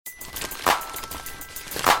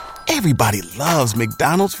Everybody loves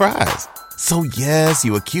McDonald's fries. So yes,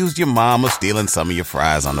 you accused your mom of stealing some of your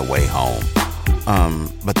fries on the way home.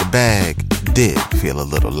 But the bag did feel a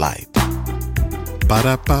little light.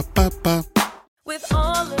 Ba-da-ba-ba-ba. With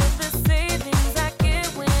all of the savings I get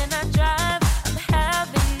when I drive, I'm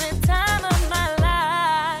having the time of my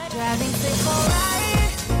life. Driving safe,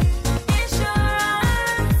 alright.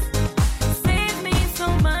 Insurance saves me so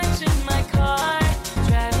much in my car.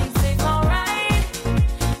 Driving safe, alright.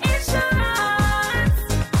 Insurance.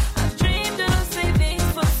 I've dreamed of savings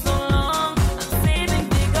for so long. I'm saving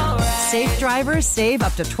big, alright. Safe drivers save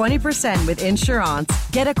up to 20% with Insurance.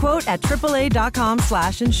 Get a quote at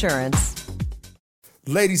AAA.com/insurance.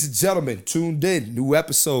 Ladies and gentlemen, tuned in. New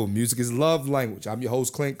episode. Music is Love Language. I'm your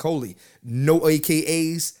host, Clint Coley. No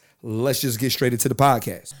AKAs. Let's just get straight into the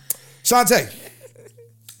podcast. Shantae,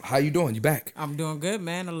 how you doing? You back? I'm doing good,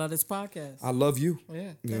 man. I love this podcast. I love you.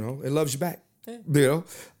 Yeah. You know, it loves you back. Yeah. You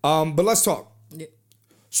know? But let's talk. Yeah.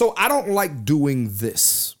 So I don't like doing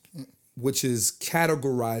this, which is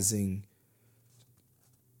categorizing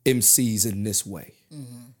MCs in this way.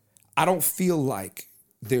 I don't feel like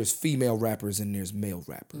there's female rappers and there's male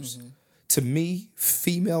rappers. To me,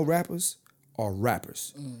 female rappers are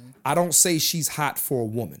rappers. I don't say she's hot for a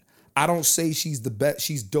woman. I don't say she's the best,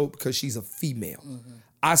 she's dope because she's a female.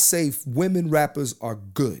 I say women rappers are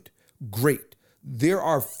good, great. There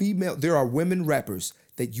are women rappers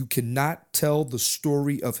that you cannot tell the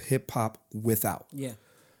story of hip hop without. Yeah.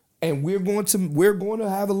 And we're going to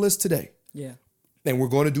have a list today. Yeah. And we're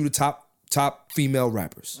going to do the top female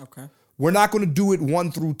rappers. Okay. We're not going to do it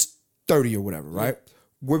 1 through 30 or whatever, right?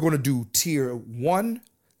 We're going to do tier 1,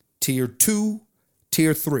 tier 2,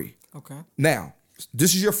 tier 3. Okay. Now,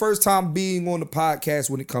 this is your first time being on the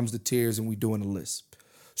podcast when it comes to tiers and we doing a list.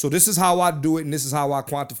 So this is how I do it and this is how I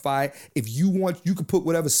quantify it. If you want, you can put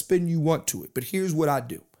whatever spin you want to it. But here's what I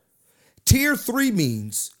do. Tier 3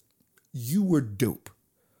 means you were dope.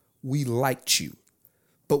 We liked you.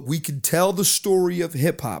 But we can tell the story of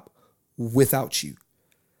hip hop without you.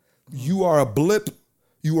 You are a blip.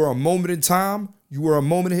 You are a moment in time. You are a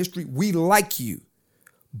moment in history. We like you,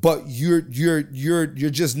 but you're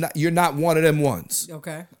just not. You're not one of them ones.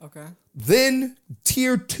 Okay. Okay. Then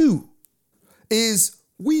tier 2 is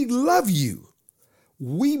we love you.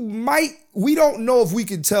 We don't know if we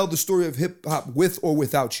can tell the story of hip hop with or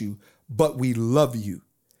without you, but we love you.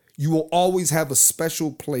 You will always have a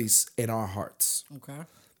special place in our hearts. Okay.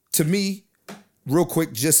 To me, real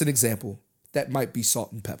quick, just an example, that might be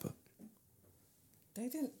Salt and Pepper. They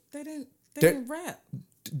didn't rap.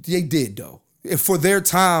 They did though. For their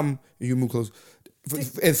time, you move close.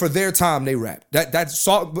 And for their time, they rapped. That's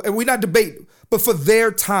Salt. And we're not debating, but for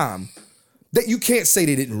their time, that you can't say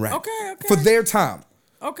they didn't rap. Okay. For their time.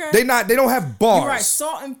 Okay. They don't have bars. You're right.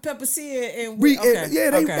 Salt and Pepper C and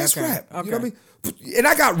that's rap. Okay. You know what I mean? And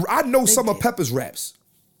I know some of Pepper's raps.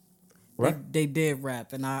 Right? They did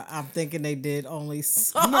rap, and I'm thinking they did only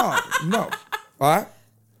some. No. All right.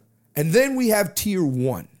 And then we have tier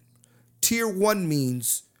 1. Tier 1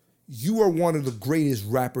 means you are one of the greatest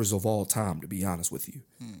rappers of all time, to be honest with you.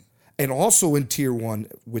 And also in tier 1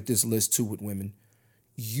 with this list too with women,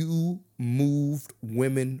 you moved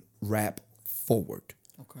women rap forward.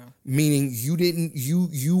 Okay. Meaning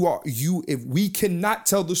if we cannot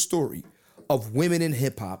tell the story of women in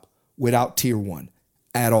hip hop without tier 1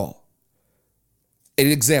 at all. An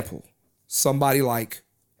example, somebody like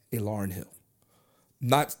a Lauryn Hill.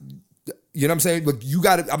 Not, you know what I'm saying? But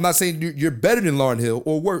I'm not saying you're better than Lauryn Hill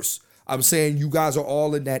or worse. I'm saying you guys are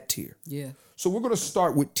all in that tier. Yeah. So we're going to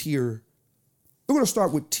start with tier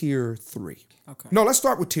 3. Okay. No, let's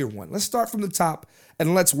start with tier 1. Let's start from the top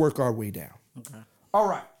and let's work our way down. Okay. All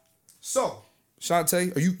right. So,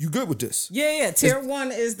 Shantae, are you good with this? Yeah. Tier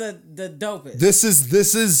 1 is the dopest. This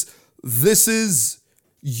is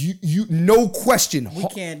you no question. We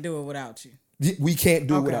can't do it without you. We can't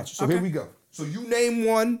do it without you. So here we go. So you name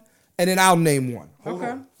one, and then I'll name one. Hold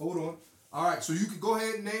on. All right. So you can go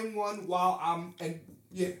ahead and name one while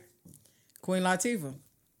Queen Latifah.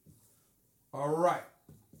 All right.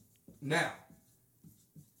 Now,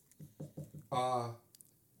 I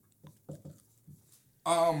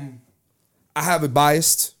have it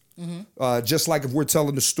biased. Just like if we're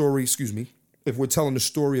telling the story, if we're telling the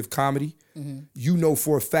story of comedy, you know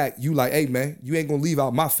for a fact, you like, hey man, you ain't gonna leave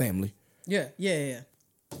out my family. Yeah.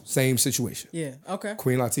 Same situation. Yeah. Okay.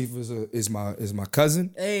 Queen Latifah is my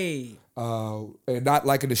cousin. Hey. And not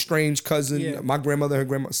like an estranged cousin. Yeah. My grandmother and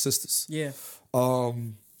grandma's sisters. Yeah.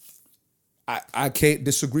 I can't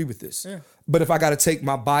disagree with this. Yeah. But if I got to take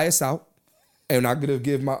my bias out and I'm going to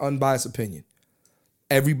give my unbiased opinion,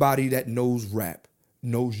 everybody that knows rap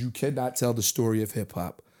knows you cannot tell the story of hip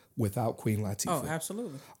hop without Queen Latifah. Oh,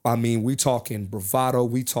 absolutely. I mean, we talking bravado,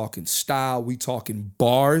 we talking style, we talking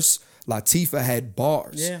bars. Latifah had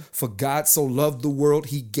bars. Yeah. For God so loved the world,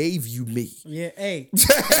 he gave you me. Yeah, hey.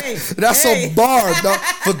 That's a bar, dog.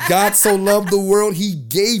 For God so loved the world, he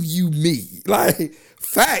gave you me. Like,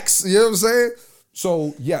 facts. You know what I'm saying?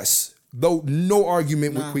 So, yes, though no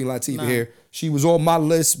argument with Queen Latifah here. She was on my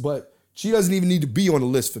list, but she doesn't even need to be on the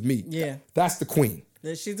list for me. Yeah. That's the queen.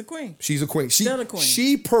 She's the queen. She's a queen. Still the queen.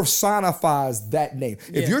 She personifies that name.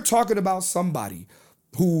 Yeah. If you're talking about somebody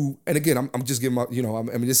who, and again, I'm just giving my, I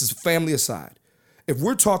mean, this is family aside. If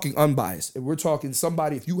we're talking unbiased, if we're talking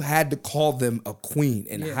somebody, if you had to call them a queen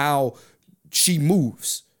and how she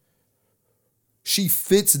moves, she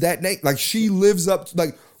fits that name. Like, she lives up,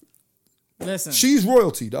 like, Listen. she's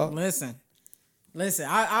royalty, dog. Listen,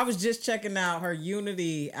 I was just checking out her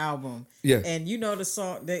Unity album. Yeah. And you know the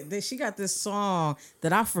song, she got this song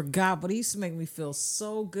that I forgot, but it used to make me feel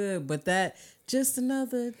so good. But that, just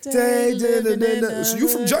another day. So you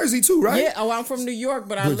from Jersey too, right? Yeah, I'm from New York,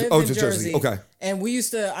 but I lived Oh, in to Jersey. Okay. And we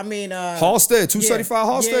used to, Halstead, 275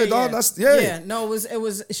 Halstead, dog. That's, Yeah, no, it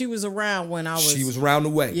was, she was around when I was. She was round the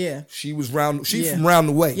way. Yeah. She was round, she Yeah. from round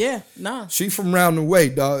the way. Yeah, nah. She from round the way,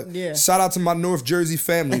 dog. Yeah. Shout out to my North Jersey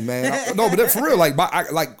family, man. No, but that, for real, like,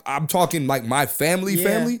 I'm talking like my family.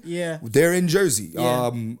 Yeah. They're in Jersey.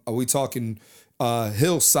 Yeah. Are we talking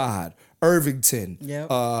Hillside, Irvington, Yep.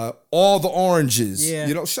 all the oranges.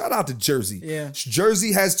 Yeah. Shout out to Jersey. Yeah.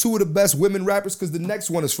 Jersey has two of the best women rappers because the next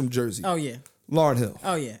one is from Jersey. Oh, yeah. Lauryn Hill.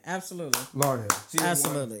 Oh, yeah, absolutely. Lauryn Hill. See,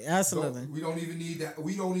 Absolutely. Absolutely. we don't even need that.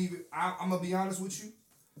 We don't even. I'm gonna be honest with you.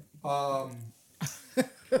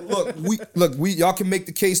 Look, y'all can make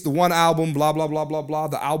the case. The one album, blah blah blah blah blah.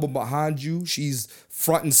 The album behind you, she's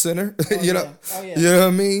front and center. you know, Oh, yeah. you know what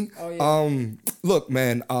I mean. Oh, yeah. Look,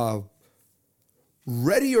 man.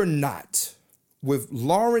 Ready or Not, with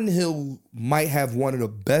Lauryn Hill, might have one of the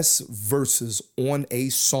best verses on a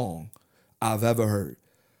song I've ever heard.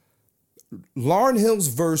 Lauryn Hill's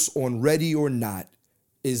verse on Ready or Not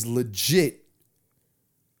is legit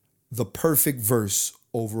the perfect verse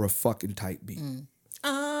over a fucking tight beat.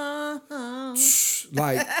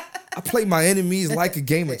 Like, I play my enemies like a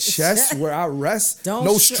game of chess where I rest. Don't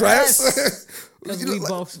no stress. stress. 'Cause we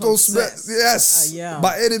both no stress. Yes. Yeah.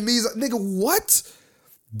 My enemies, nigga, what?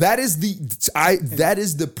 That is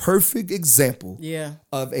the perfect example Yeah.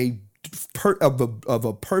 of a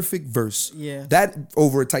perfect verse. Yeah. That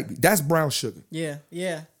over a tight beat. That's brown sugar. Yeah.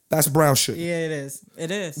 Yeah. That's brown sugar. Yeah, it is.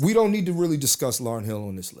 It is. We don't need to really discuss Lauryn Hill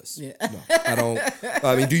on this list. Yeah. No, I don't.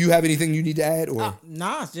 I mean, do you have anything you need to add? Or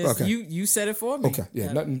Nah, just Okay. you said it for me. okay,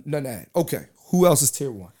 yeah, nothing to add. Okay, who else is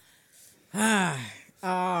tier one?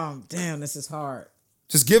 Damn, this is hard.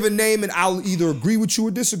 Just give a name, and I'll either agree with you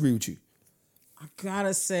or disagree with you. I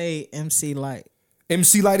gotta say MC Light.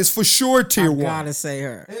 MC Light is for sure tier one. Gotta say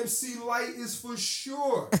her. MC Light is for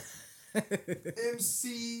sure.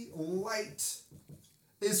 MC Light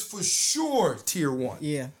is for sure tier one.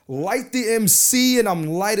 Yeah. Light the MC, and I'm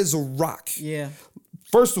light as a rock. Yeah.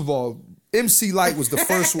 First of all, MC Light was the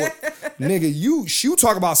first one. Nigga, you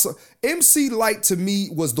talk about MC Light to me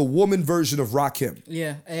was the woman version of Rakim.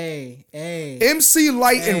 Yeah. Hey. MC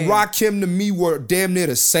Light and Rakim to me were damn near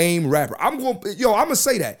the same rapper. I'm gonna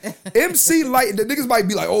say that. MC Light, the niggas might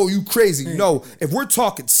be like, oh, you crazy. No, if we're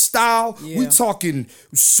talking style, we talking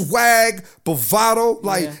swag, bravado,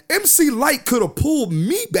 like MC Light could have pulled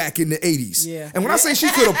me back in the 80s. Yeah. And when I say she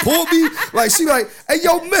could have pulled me, like she like, hey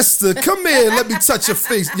yo, mister, come here, let me touch your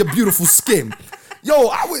face, your beautiful skin. Yo,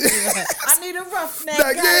 I would. I need a roughneck.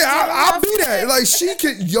 Like, I'll be that. Like, she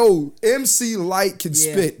can, MC Light can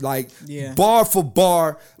spit, like, bar for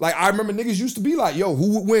bar. Like, I remember niggas used to be like, yo,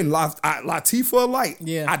 who would win, Latifah or Light?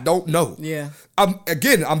 Yeah. I don't know. Yeah. I'm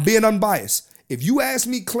being unbiased. If you ask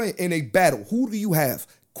me, Clint, in a battle, who do you have,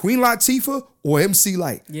 Queen Latifah or MC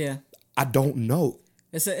Light? Yeah. I don't know.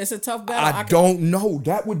 It's a tough battle. I don't know.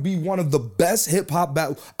 That would be one of the best hip hop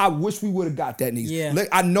battles. I wish we would have got that. Yeah.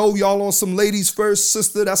 I know y'all on some ladies first,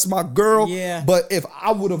 sister. That's my girl. Yeah. But if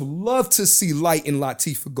I would have loved to see Light and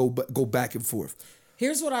Latifah go back and forth.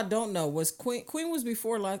 Here's what I don't know: was Queen was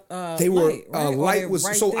before They were Light, right? Or Light they was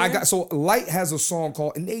right so there? Light has a song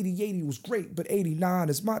called "In '80 was great, but '89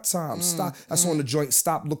 is my time." Stop. That's on the joint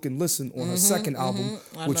 "Stop, Look and Listen" on her second album,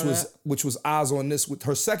 which was Eyes on This. With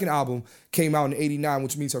her second album came out in '89,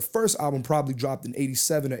 which means her first album probably dropped in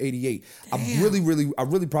 '87 or '88. I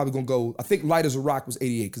really probably gonna go. I think "Light as a Rock" was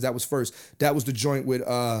 '88 because that was first. That was the joint with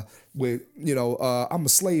I'm a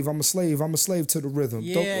slave to the rhythm.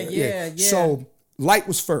 Yeah. So Light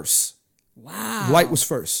was first. Wow. Light was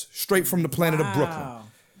first. Straight from the planet of Brooklyn.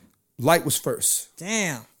 Light was first.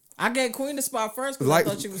 Damn. I gave Queen the spot first because I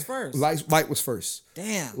thought she was first. Light was first.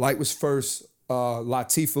 Damn. Light was first.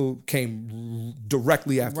 Latifah came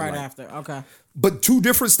directly after. Right Light. after. Okay. But two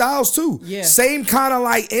different styles too. Yeah. Same kind of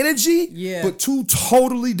like energy. Yeah. But two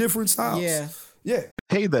totally different styles. Yeah. Yeah.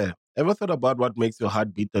 Hey there, ever thought about what makes your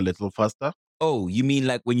heart beat a little faster? Oh, you mean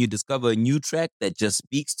like when you discover a new track that just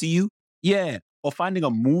speaks to you? Yeah, or finding a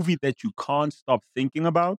movie that you can't stop thinking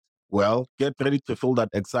about. Well, get ready to feel that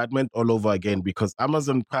excitement all over again because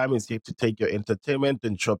Amazon Prime is here to take your entertainment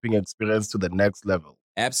and shopping experience to the next level.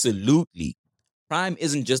 Absolutely. Prime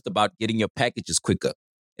isn't just about getting your packages quicker.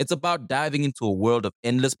 It's about diving into a world of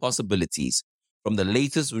endless possibilities, from the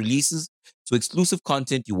latest releases to exclusive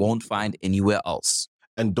content you won't find anywhere else.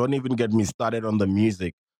 And don't even get me started on the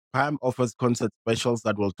music. Prime offers concert specials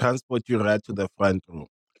that will transport you right to the front row.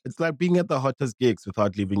 It's like being at the hottest gigs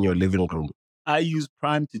without leaving your living room. I use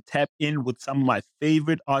Prime to tap in with some of my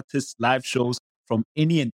favorite artists' live shows from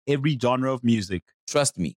any and every genre of music.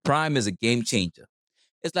 Trust me, Prime is a game changer.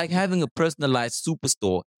 It's like having a personalized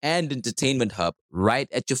superstore and entertainment hub right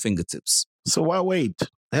at your fingertips. So why wait?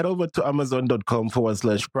 Head over to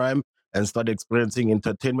amazon.com/Prime and start experiencing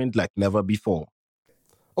entertainment like never before.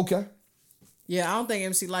 Okay. Yeah, I don't think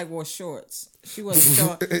MC Light wore shorts. She wasn't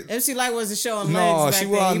showing. MC Light wasn't showing legs. No, back she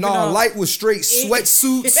then, was even no. though- Light was straight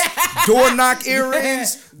sweatsuits, door knock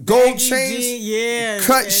earrings, gold Baggy chains, jean, yeah,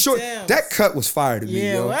 cut and short. Tim's. That cut was fire to me,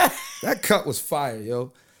 Yeah, yo. what? That cut was fire,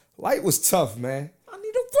 yo. Light was tough, man. I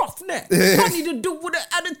need a roughneck. I need to do with an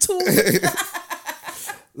attitude.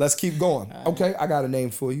 Let's keep going. Okay, I got a name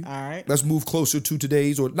for you. All right. Let's move closer to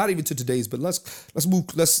today's, or not even to today's, but let's move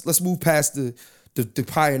past the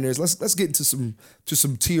pioneers. Let's get into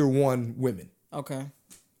some tier 1 women. Okay.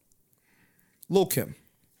 Lil' Kim.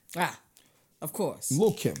 Of course.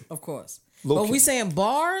 Lil' Kim. Of course. Lil' But Kim. we saying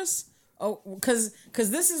bars? Oh, because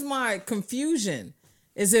this is my confusion.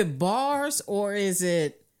 Is it bars or is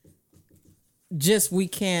it just we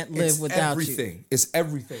can't live It's without everything. It's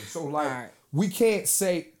everything. So like All right. we can't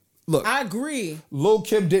say, look, you? I agree. Lil'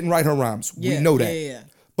 Kim didn't write her rhymes. Yeah, we know that. yeah.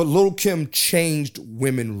 But Lil' Kim changed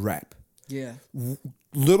women rap. Yeah.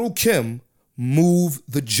 Lil' Kim moved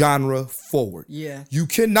the genre forward. Yeah. You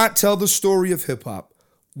cannot tell the story of hip hop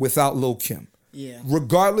without Lil' Kim. Yeah.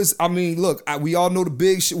 Regardless, I mean, look, we all know the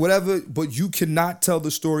big shit, whatever, but you cannot tell the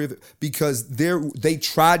story of it because they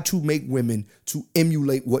tried to make women to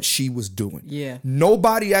emulate what she was doing. Yeah.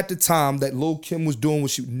 Nobody at the time that Lil' Kim was doing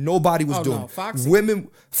nobody was Oh, doing. no, Foxy.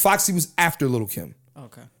 Foxy was after Lil' Kim.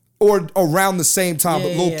 Okay. Or around the same time,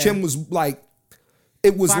 but Yeah, Lil' yeah. Kim was like,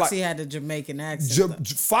 it was Foxy like, had the Jamaican accent. though.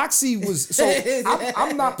 Foxy was, so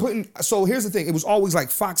I'm not putting, so here's the thing, it was always like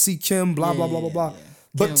Foxy, Kim, blah, blah, blah, blah, blah.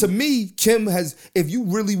 But Kim. to me, Kim has, if you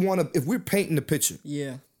really want to, if we're painting the picture,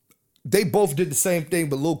 Yeah. they both did the same thing,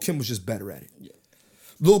 but Lil' Kim was just better at it.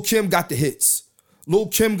 Lil' Kim got the hits. Lil'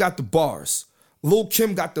 Kim got the bars. Lil'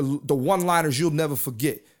 Kim got the one-liners you'll never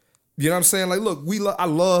forget. You know what I'm saying? Like, look, I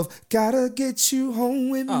love, gotta get you home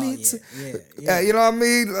with Oh, me. yeah. You know what I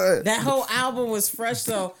mean? That whole album was fresh,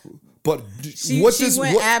 so But she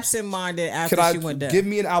went absent-minded after she went down. give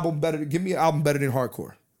me an album better than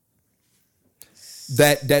hardcore.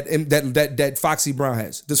 That Foxy Brown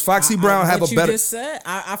has. Does Foxy Brown have a what better? You just said.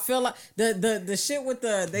 I feel like the shit with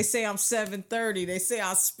they say I'm 730. They say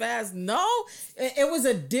I spaz. No, it was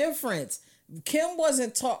a difference. Kim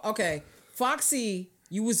wasn't okay. Foxy,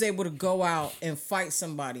 you was able to go out and fight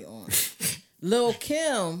somebody on. Lil'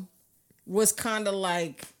 Kim was kind of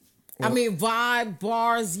like, I mean, vibe,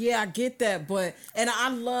 bars, yeah, I get that, and I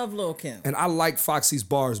love Lil' Kim. And I like Foxy's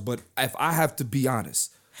bars, but if I have to be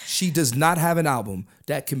honest, she does not have an album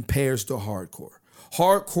that compares to hardcore.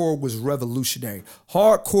 Hardcore was revolutionary.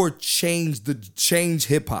 Hardcore changed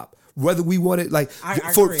hip hop. Whether we want it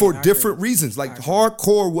for different reasons. Like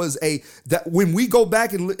hardcore was that when we go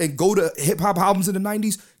back and go to hip hop albums in the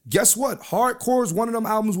 90s, guess what? Hardcore is one of them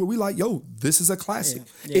albums where we like, yo, this is a classic.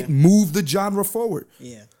 Yeah. It moved the genre forward.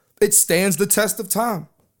 Yeah. It stands the test of time.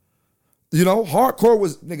 You know, hardcore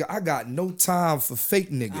was, nigga, I got no time for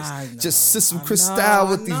fake niggas. Just System Cristal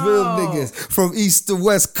with these real niggas from East to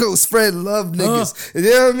West Coast, spread love niggas. You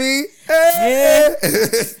know what I mean? Hey.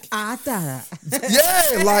 I thought.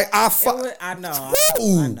 Yeah, like I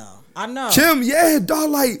know. Kim, yeah, dog,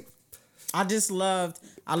 like.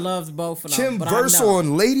 I loved both of them. Kim but verse I know.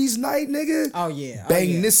 on Ladies Night, nigga. Oh yeah.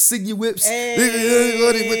 Bang this ciggy whips. Hey.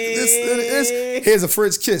 Here's a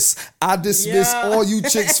French kiss. I dismiss all you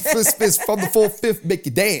chicks fist from the 4/5, make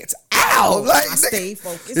you dance. Ow! Like, I stay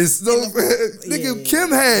focused. It's no nigga. Yeah,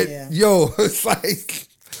 Kim had yo. It's like.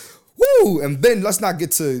 Woo! And then let's not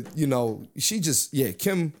get to, she just,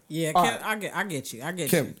 Kim. Yeah, all Kim, right. I get you.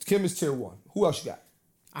 Kim is tier 1. Who else you got?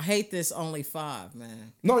 I hate this only 5,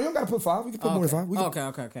 man. No, you don't gotta put 5. We can put more than 5. We can,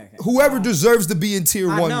 Okay. Whoever deserves to be in tier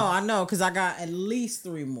 1. I know, because I got at least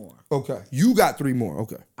 3 more. Okay. You got 3 more.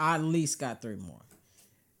 Okay. I at least got 3 more.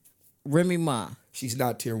 Remy Ma. She's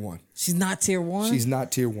not tier 1. She's not tier 1? She's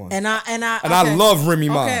not tier 1. And I I love Remy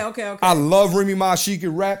Ma. Okay. I love Remy Ma. She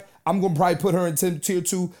can rap. I'm gonna probably put her in tier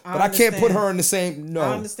 2, but I can't put her in the same. No,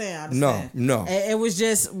 I understand. No. It was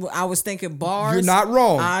just I was thinking bars. You're not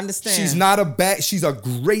wrong. I understand. She's not a bad. She's a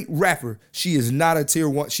great rapper. She is not a tier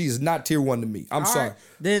 1. She is not tier 1 to me. I'm sorry.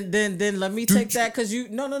 Right. Then let me take that because you.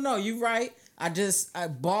 No. You right. I just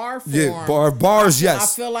bar form. Yeah, bars.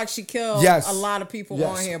 Yes. I feel like she killed a lot of people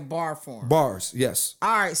on here. Bar form. Bars. Yes.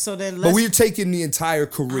 All right. So then, but we're taking the entire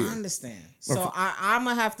career. I understand. So I'm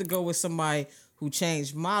gonna have to go with somebody who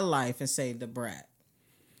changed my life and say Da Brat.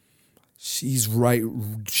 She's right.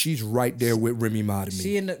 She's right there with Remy Ma to me.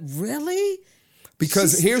 She in the really?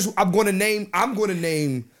 Because I'm gonna name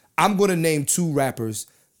 2 rappers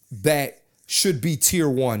that should be tier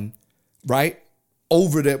 1, right?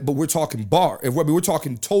 Over that, but we're talking bar. If we're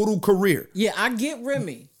talking total career. Yeah, I get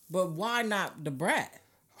Remy, but why not Da Brat?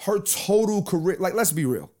 Her total career, like, let's be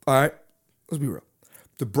real. All right, let's be real.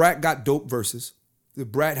 Da Brat got dope verses. Da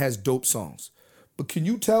Brat has dope songs. But can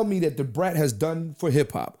you tell me that Da Brat has done for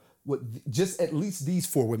hip hop what just at least these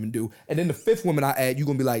 4 women do? And then the 5th woman I add, you're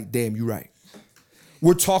gonna be like, damn, you're right.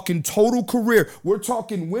 We're talking total career. We're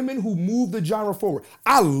talking women who move the genre forward.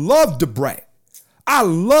 I love Da Brat. I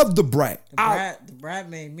love Da Brat. Da Brat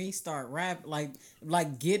made me start rap,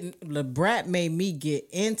 like getting. Da Brat made me get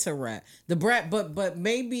into rap. Da Brat, but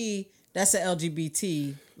maybe that's an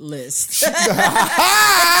LGBT list.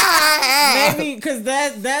 Maybe because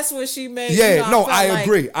that's what she made. Yeah, you know, no, I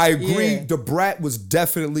agree. I agree. Yeah. Da Brat was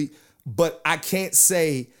definitely, but I can't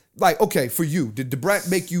say, like, okay, for you, did Da Brat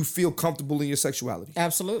make you feel comfortable in your sexuality?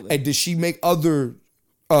 Absolutely. And did she make other,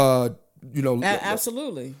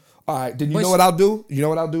 absolutely. All right, then you know what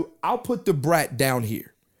I'll do? I'll put Da Brat down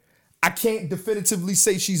here. I can't definitively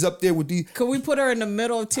say she's up there with these. Could we put her in the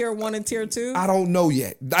middle of tier 1 and tier 2? I don't know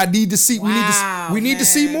yet. I need to see. Wow, we need to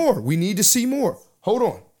see more. We need to see more. Hold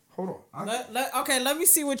on. Let me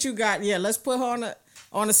see what you got. Yeah, let's put her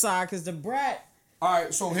on the side because Da Brat. All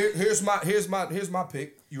right, so here's my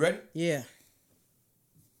pick. You ready? Yeah.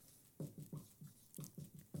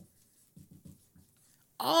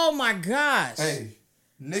 Oh my gosh. Hey,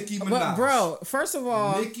 Nicki Minaj. But bro, first of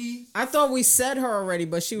all, Nicki. I thought we said her already,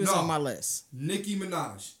 but she was on my list. Nicki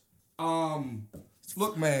Minaj.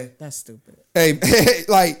 Look, man. That's stupid. Hey,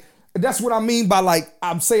 like, that's what I mean by, like,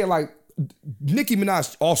 I'm saying, like, Nicki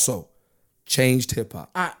Minaj also changed hip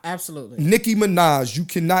hop. Absolutely. Nicki Minaj, you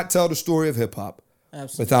cannot tell the story of hip hop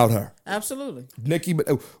without her. Absolutely. Nicki,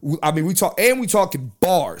 I mean, we talking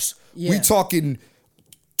bars. Yeah. We talking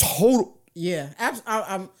total. Yeah,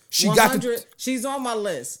 I'm. She 100, she's on my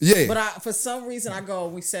list. Yeah, but for some reason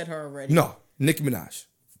we said her already. No, Nicki Minaj.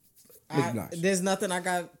 There's nothing I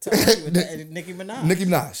got to argue with that. Nicki Minaj. Nicki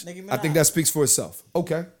Minaj. I think that speaks for itself.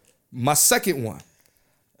 Okay, my second one.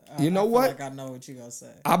 You know what? Like I know what you gonna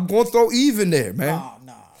say. I'm gonna throw Eve in there, man.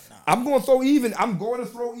 No. I'm gonna throw Eve in. I'm going to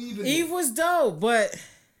throw Eve in. Eve was dope, but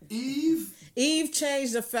Eve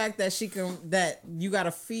changed the fact that you got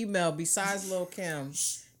a female besides Lil' Kim.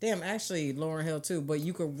 Damn, actually Lauryn Hill too, but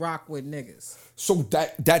you could rock with niggas. So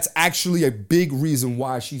that's actually a big reason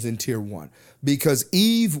why she's in tier 1, because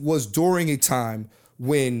Eve was during a time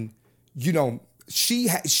when, she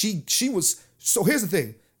was. So here's the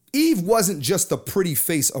thing, Eve wasn't just the pretty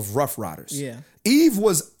face of Rough Riders. Yeah, Eve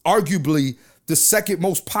was arguably the second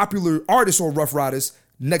most popular artist on Rough Riders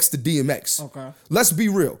next to DMX. Okay, let's be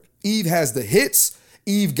real. Eve has the hits.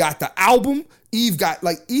 Eve got the album. Eve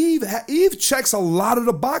checks a lot of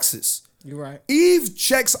the boxes. You're right. Eve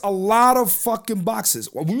checks a lot of fucking boxes.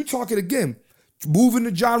 When we're talking again, moving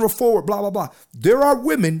the genre forward, blah, blah, blah. There are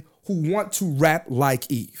women who want to rap like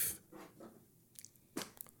Eve.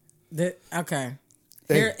 Okay.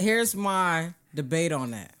 Here's my debate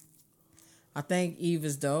on that. I think Eve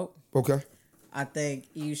is dope. Okay. I think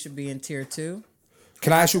Eve should be in tier 2.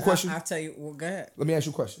 Can I ask you a question? I'll tell you. Well, go ahead. Let me ask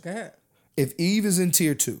you a question. Go ahead. If Eve is in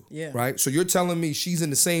tier 2, yeah, right? So you're telling me she's in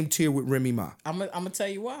the same tier with Remy Ma. I'm gonna tell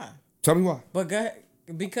you why. Tell me why. But go ahead,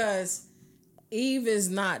 because Eve is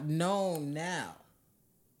not known now.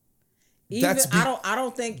 I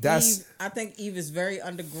don't think Eve. I think Eve is very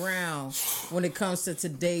underground when it comes to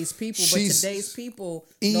today's people. But today's people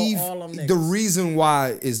know all them niggas. The reason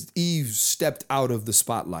why is Eve stepped out of the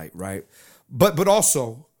spotlight, right? But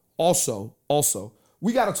also,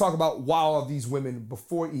 we got to talk about why all these women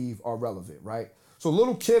before Eve are relevant, right? So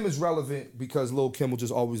Lil' Kim is relevant because Lil' Kim will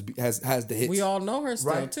just always be has the hits. We all know her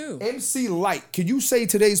still right too. MC Light. Can you say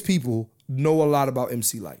today's people know a lot about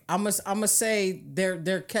MC Light? I must say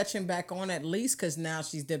they're catching back on at least because now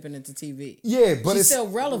she's dipping into TV. Yeah, but she's it's still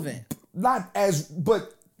relevant. not as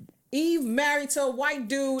but Eve married to a white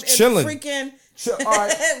dude and Chillin'. freaking. all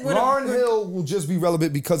right. With Lauryn Hill will just be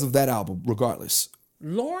relevant because of that album, regardless.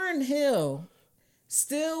 Lauryn Hill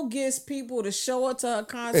still gets people to show up to her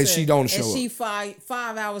concert, And she don't show and she up.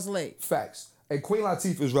 5 hours late. Facts. And Queen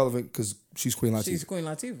Latifah is relevant because she's Queen Latifah. She's Queen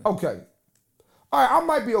Latifah. Okay. All right, I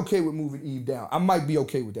might be okay with moving Eve down. I might be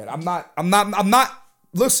okay with that. I'm not.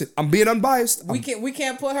 Listen, I'm being unbiased. We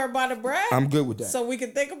can't put her by the brag. I'm good with that. So we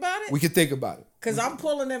can think about it. We can think about it. Cause I'm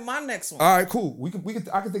pulling in my next one. All right, cool. I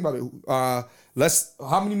can think about it.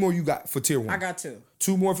 How many more you got for tier 1? I got 2.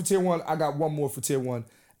 2 more for tier 1. I got 1 more for tier 1.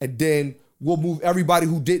 And then we'll move everybody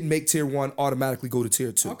who didn't make tier 1 automatically go to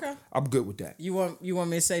tier 2. Okay. I'm good with that. You want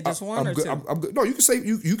me to say just one I'm or good. 2? I'm good. No, you can say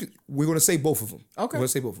you can. We're gonna say both of them. Okay. We're gonna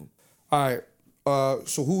say both of them. All right.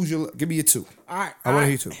 So who's your? Give me your 2. All right. I want to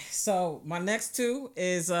hear 2. So my next 2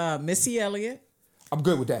 is Missy Elliott. I'm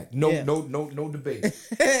good with that. No Yeah. debate. No debate.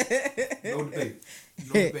 No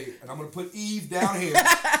debate. And I'm gonna put Eve down here.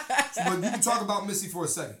 But you can talk about Missy for a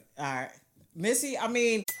second. All right. Missy, I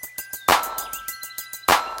mean,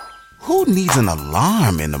 Who needs an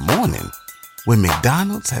alarm in the morning when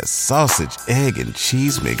McDonald's has sausage, egg, and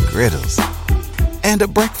cheese McGriddles and a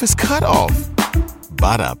breakfast cutoff?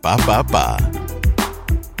 Ba-da-ba-ba-ba.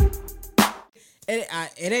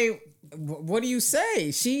 it ain't. What do you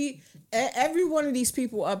say? Every one of these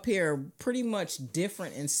people up here are pretty much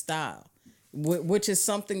different in style, which is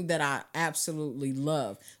something that I absolutely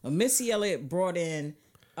love. Missy Elliott brought in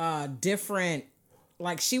different,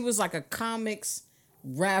 like she was like a comics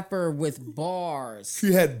rapper with bars.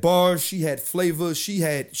 She had bars. She had flavor.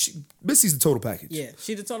 Missy's the total package. Yeah,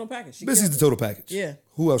 she the total package. She Missy's killed the it. total package. Yeah.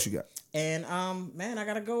 Who else you got? And man, I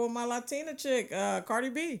gotta go with my Latina chick, Cardi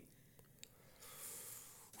B.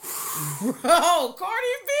 Bro, Cardi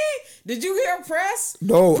B. Did you hear press?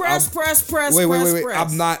 No. Press. Wait. Press.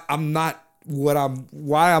 I'm not.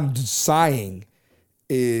 Why I'm sighing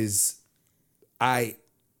is I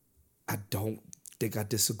don't think I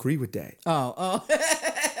disagree with that. Oh.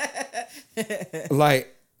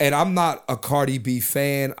 Like, and I'm not a Cardi B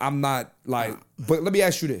fan. I'm not like, but let me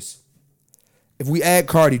ask you this. If we add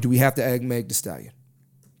Cardi, do we have to add Meg Thee Stallion?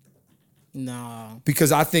 No.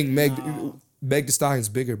 Because I think Meg Thee Stallion's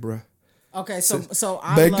bigger, bruh. Okay, so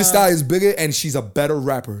I Meg love Thee Stallion's bigger, and she's a better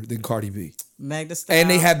rapper than Cardi B. Meg Thee Stallion.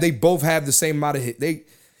 And they both have the same amount of hit.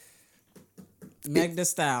 Meg Thee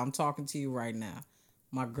Stallion. I'm talking to you right now.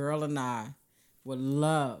 My girl and I would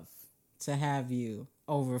love to have you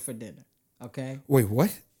over for dinner. Okay. Wait,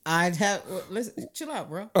 what? I'd have. Listen, chill out,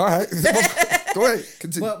 bro. All right, go ahead.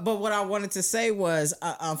 Continue. But what I wanted to say was,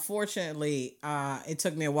 unfortunately, it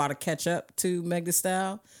took me a while to catch up to Meg Thee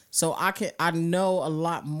Stallion. So I know a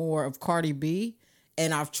lot more of Cardi B,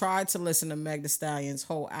 and I've tried to listen to Meg Thee Stallion's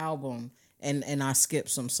whole album, and I skipped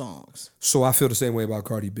some songs. So I feel the same way about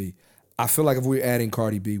Cardi B. I feel like if we're adding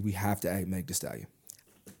Cardi B, we have to add Meg Thee Stallion.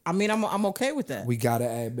 I mean, I'm okay with that. We gotta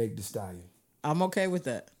add Meg Thee Stallion. I'm okay with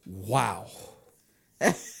that. Wow.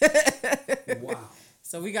 Wow.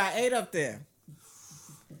 So we got 8 up there.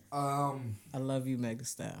 I love you, Meg Thee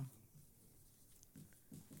Stallion.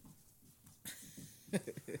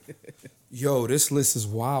 Yo, this list is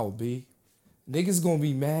wild, B. Niggas gonna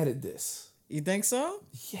be mad at this. You think so?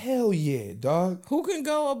 Hell yeah, dog. Who can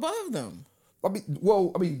go above them? I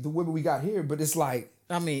mean, the women we got here, but it's like,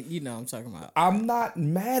 I mean, you know what I'm talking about. I'm not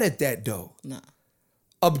mad at that though. Nah.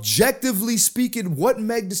 Objectively speaking, what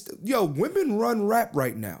women run rap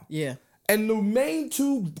right now. Yeah. And the main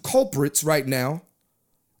 2 culprits right now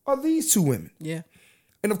are these 2 women. Yeah.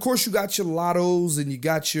 And of course, you got your Lottos, and you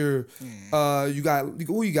got your, you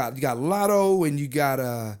got Lotto, and you got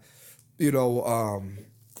Lizzo.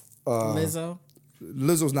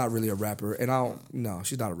 Lizzo's not really a rapper, and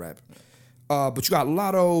she's not a rapper. But you got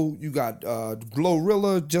Lotto, you got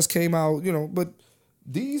Glorilla just came out, but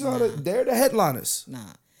these are they're the headliners.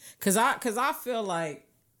 Nah, cause I feel like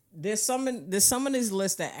there's some of these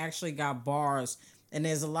lists that actually got bars, and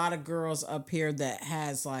there's a lot of girls up here that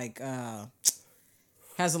has like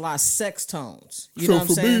has a lot of sex tones. You know what I'm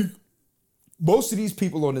saying? Me, most of these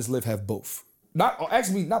people on this list have both. Not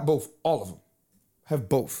both, all of them have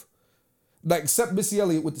both. Like except Missy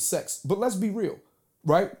Elliott with the sex. But let's be real,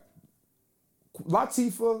 right?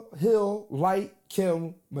 Latifah, Hill, Light,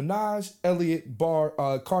 Kim, Minaj, Elliott,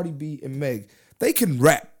 Cardi B, and Meg. They can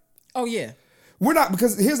rap. Oh yeah. We're not,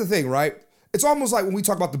 because here's the thing, right? it's almost like when we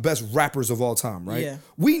talk about the best rappers of all time, right? Yeah.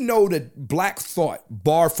 We know that Black Thought,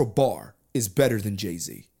 bar for bar, is better than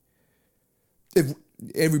Jay-Z. If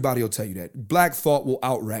everybody will tell you that Black Thought will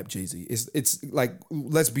out rap Jay-Z. It's like,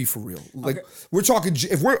 let's be for real. Like we're talking,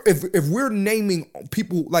 if we're naming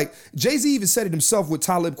people, like Jay-Z even said it himself with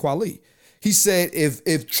Talib Kweli. He said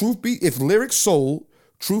if lyrics sold,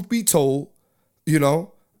 truth be told, you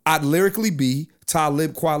know, I'd lyrically be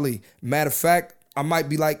Talib Kweli. Matter of fact, I might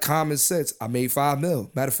be like Common Sense. I made $5 million.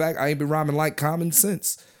 Matter of fact, I ain't been rhyming like Common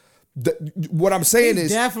Sense. What I'm saying He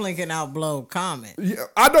is definitely can outblow Common. yeah,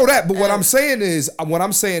 I know that, but what I'm saying is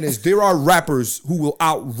there are rappers who will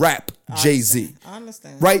out rap Jay-Z. I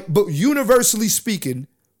understand. Right? But universally speaking,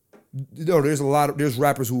 there's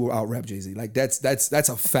rappers who will out rap Jay-Z. Like that's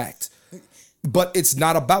a fact. But it's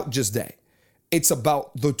not about just that. It's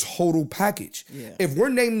about the total package. Yeah. If we're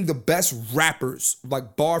naming the best rappers,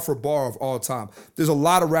 like bar for bar of all time, there's a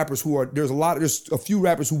lot of rappers there's a few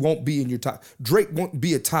rappers who won't be in your top. Drake won't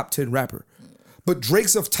be a top 10 rapper. But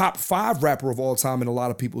Drake's a top 5 rapper of all time in a lot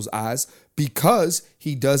of people's eyes because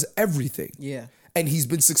he does everything. Yeah. And he's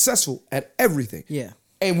been successful at everything. Yeah.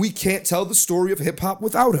 And we can't tell the story of hip hop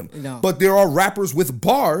without him. No. But there are rappers with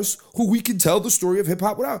bars who we can tell the story of hip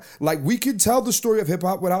hop without. Like we can tell the story of hip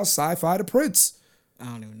hop without Sci-Fi the Prince. I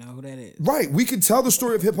don't even know who that is. Right. We can tell the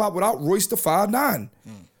story of hip hop without Royce the 5'9".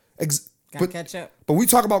 Gotta catch up. But we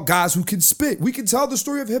talk about guys who can spit. We can tell the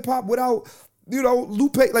story of hip hop without,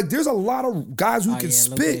 Lupe. Like there's a lot of guys who can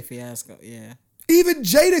spit. Lupe Fiasco, yeah. Even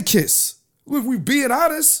Jadakiss. If we being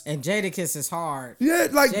honest. And Jadakiss is hard. Yeah,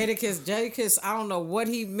 like Jadakiss, I don't know what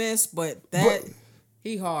he missed, but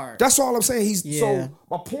he hard. that's all I'm saying. Yeah. So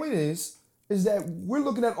my point is that we're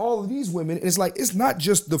looking at all of these women, and it's like it's not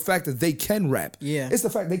just the fact that they can rap. Yeah. It's the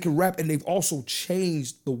fact they can rap, and they've also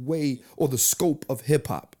changed the way or the scope of hip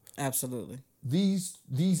hop. Absolutely. These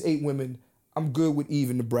 8 women, I'm good with Eve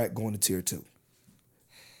and the Brat going to tier 2.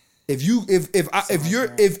 If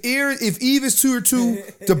Eve is tier 2,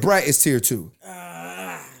 the Brat is tier 2.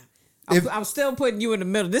 I'm still putting you in the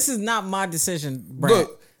middle. This is not my decision, Brad.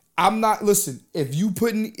 Look, I'm not. Listen, if you're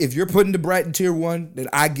putting the Brat in tier 1, then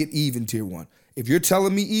I get Eve in tier 1. If you're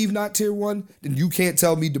telling me Eve not tier 1, then you can't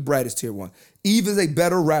tell me the Brat is tier 1. Eve is a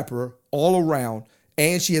better rapper all around,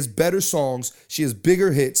 and she has better songs. She has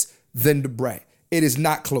bigger hits than the Brat. It is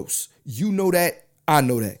not close. You know that. I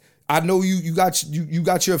know that. I know you got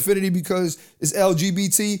your affinity because it's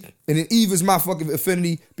LGBT, and then Eve is my fucking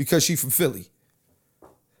affinity because she's from Philly.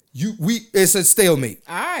 It's a stalemate.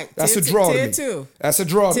 All right. That's a draw. Tier to me. 2. That's a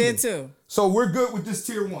draw. Tier to me. 2. So we're good with this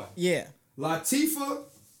tier 1. Yeah. Latifah,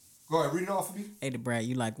 go ahead, read it off for me. Hey, the Brad,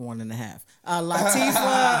 you like 1.5.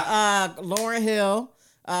 Latifah, Lauryn Hill,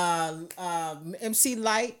 MC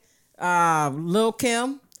Light, Lil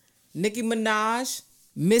Kim, Nicki Minaj,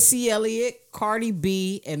 Missy Elliott, Cardi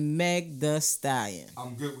B, and Meg Thee Stallion.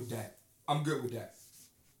 I'm good with that.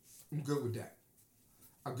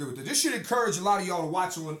 This should encourage a lot of y'all to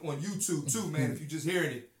watch on YouTube too, man. If you're just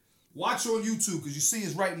hearing it, watch on YouTube because you see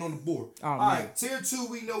it's writing on the board. All right, tier 2,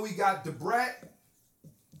 we know we got the Brat,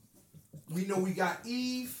 we know we got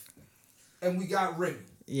Eve, and we got Remy.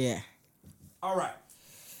 Yeah. All right.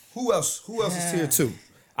 Who else is tier 2?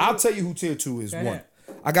 I'll tell you who tier 2 is. Go 1. ahead.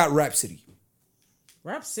 I got Rhapsody.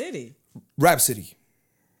 Rhapsody.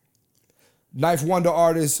 Knife Wonder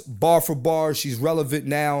artist, bar for bar. She's relevant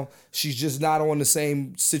now. She's just not on the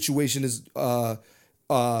same situation as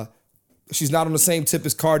she's not on the same tip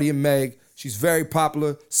as Cardi and Meg. She's very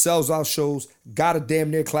popular, sells out shows, got a damn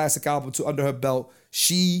near classic album under her belt.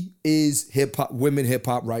 She is women hip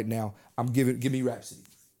hop right now. Give me Rhapsody.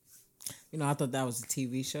 I thought that was a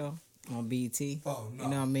TV show on BET. Oh no. You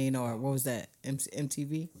know what I mean? Or what was that?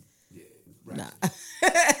 MTV? Yeah, Rhapsody.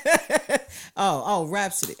 Nah. oh,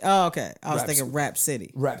 Rhapsody. Oh, okay. I was thinking Rap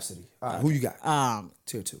City. Rhapsody. All right, who you got?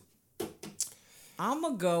 Tier 2. I'm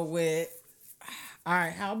gonna go with. All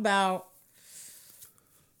right, how about?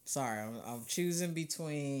 Sorry, I'm choosing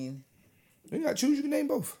between. You gotta choose. You can name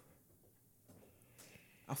both.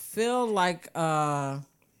 I feel like Rod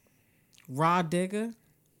Digger.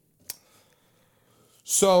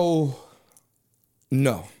 So,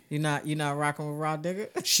 no. You're not rocking with Rod Digger?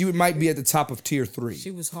 She might be at the top of tier 3.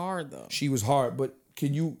 She was hard though. She was hard, but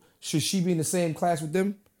should she be in the same class with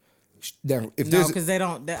them? No, because they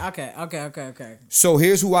don't. Okay. So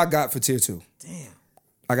here's who I got for tier 2. Damn.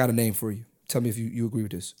 I got a name for you. Tell me if you agree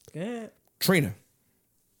with this. Good. Trina.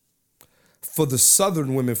 For the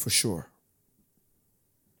Southern women, for sure.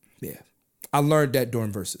 Yeah. I learned that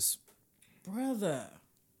during Versus. Brother,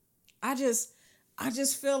 I just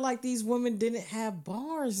feel like these women didn't have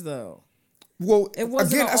bars though. Well, It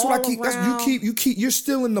wasn't again, that's what I all keep. That's, around. you're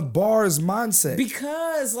still in the bars mindset.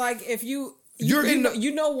 Because like if you You're in the-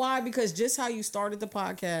 you know why? Because just how you started the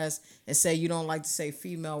podcast and say you don't like to say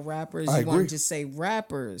female rappers, I you want agree. to just say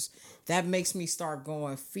rappers. That makes me start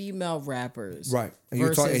going female rappers, Right. And you're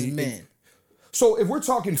versus talking- men. So if we're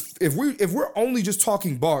talking, if we're only just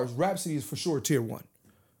talking bars, Rhapsody is for sure tier 1.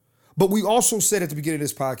 But we also said at the beginning of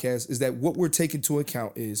this podcast is that what we're taking into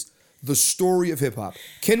account is the story of hip hop.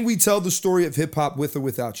 Can we tell the story of hip hop with or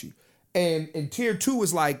without you? And tier 2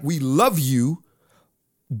 is like, we love you,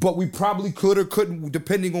 but we probably could or couldn't,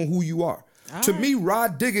 depending on who you are. To me,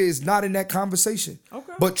 Rod Digger is not in that conversation.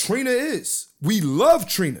 Okay. But Trina is. We love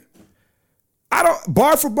Trina. I don't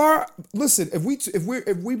bar for bar. Listen, if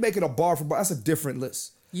we make it a bar for bar, that's a different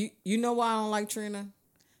list. You know why I don't like Trina?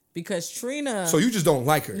 Because Trina. So you just don't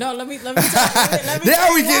like her. No, let me tell you. Let me Now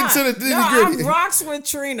tell we you get why. into the No, nitty-gritty. I rocks with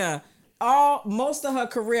Trina. Most of her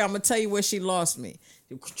career, I'm gonna tell you where she lost me.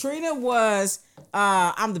 Trina was,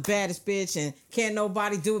 I'm the baddest bitch, and can't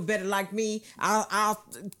nobody do it better like me. I'll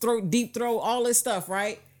deep throw all this stuff,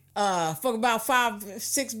 right? Fuck about 5,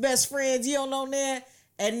 6 best friends, you don't know that.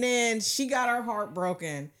 And then she got her heart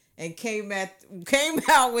broken and came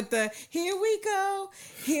out with the here we go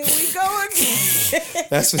again.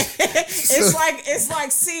 That's what, It's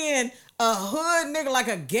like seeing a hood nigga like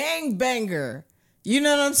a gangbanger. You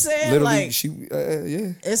know what I'm saying? literally. Like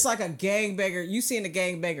Yeah. it's like a gangbanger. You seen a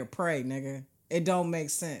gangbanger pray, nigga? It don't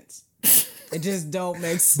make sense. It just don't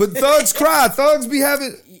make sense. But thugs cry. Thugs be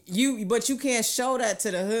having. But you can't show that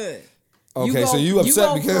to the hood. Okay, so you upset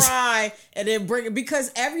go because cry and then bring it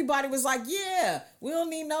because everybody was like, yeah, we don't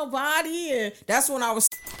need nobody. And that's when I was.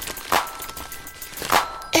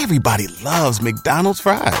 Everybody loves McDonald's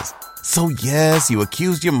fries. So yes, you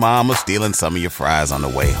accused your mom of stealing some of your fries on the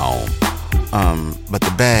way home. But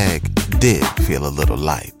the bag did feel a little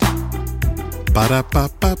light.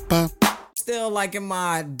 Ba-da-ba-ba-ba. Still like in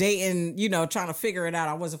my dating, trying to figure it out.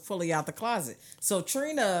 I wasn't fully out the closet. So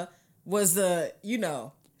Trina was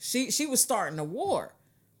she was starting a war.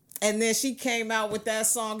 And then she came out with that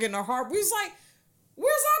song in her heart. We was like,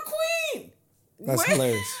 where's our queen? That's Where-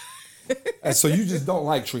 hilarious. And so you just don't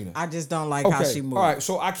like Trina. I just don't like how she moved. All right.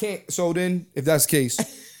 So I can't. So then, if that's the case,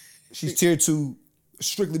 she's tier 2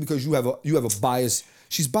 strictly because you have a bias.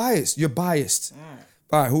 She's biased. You're biased.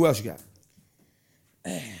 All right. Who else you got?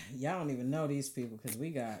 Y'all don't even know these people because we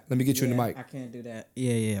got. Let me get you in the mic. I can't do that.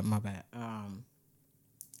 Yeah, my bad.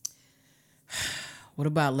 What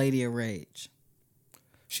about Lady of Rage?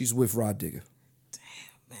 She's with Rod Digger. Damn,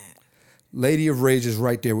 man. Lady of Rage is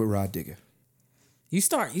right there with Rod Digger. You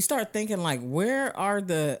start thinking like, where are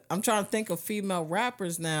I'm trying to think of female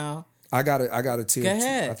rappers now. I got a tier 2.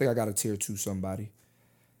 ahead. I think I got a tier 2 somebody.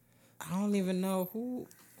 I don't even know who.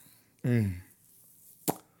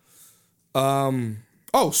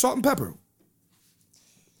 Salt and Pepper.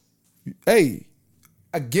 Hey,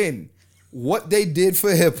 again, what they did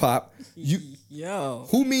for hip hop. Yo,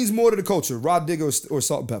 Who means more to the culture, Rod Digger or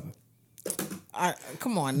Salt and Pepper?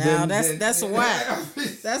 come on now. Then- That's a whack.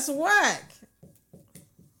 That's a whack.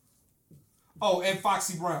 Oh, and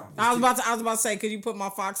Foxy Brown. I was about to say, could you put my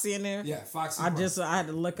Foxy in there? Yeah, Foxy I Brown. I had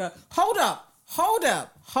to look up. Hold up.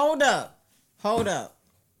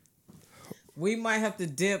 We might have to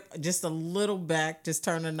dip just a little back, just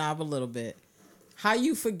turn the knob a little bit. How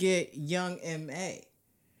you forget Young M.A.?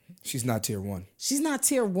 She's not tier 1. She's not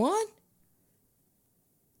tier 1?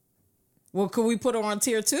 Well, could we put her on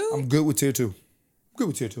tier 2? I'm good with tier 2.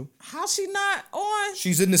 How's she not on?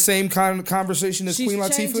 She's in the same kind of conversation as She's Queen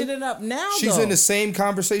changing Latifah. it up now, She's though. in the same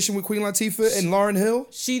conversation with Queen Latifah and Lauryn Hill.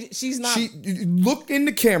 She's not. She look in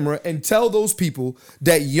the camera and tell those people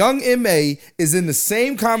that Young M.A. is in the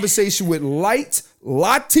same conversation with Light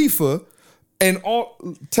Latifah and all.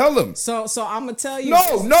 Tell them. So I'm gonna tell you.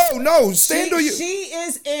 No. Stand on you. She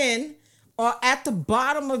is in or at the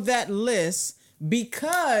bottom of that list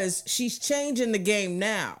because she's changing the game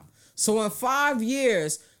now. So in 5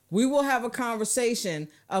 years, we will have a conversation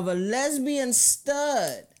of a lesbian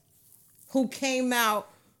stud who came out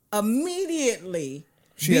immediately.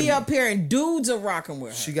 Up here and dudes are rocking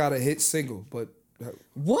with her. She got a hit single, but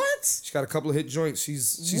What? she got a couple of hit joints.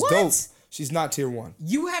 She's What? dope. She's not tier 1.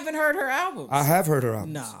 You haven't heard her albums? I have heard her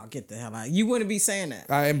albums. No, get the hell out. You wouldn't be saying that.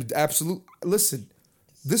 I am absolute. Listen,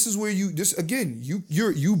 this is where you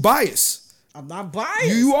bias. I'm not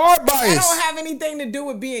biased. You are I biased. don't have anything to do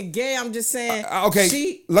with being gay. I'm just saying.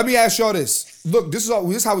 Okay, let me ask y'all this. Look, this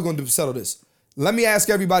is how we're going to settle this. Let me ask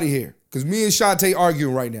everybody here, because me and Shantae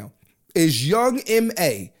arguing right now. Is Young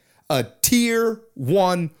M.A. a tier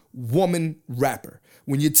 1 woman rapper?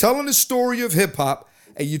 When you're telling the story of hip hop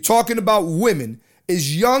and you're talking about women,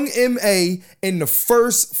 Is Young M.A. in the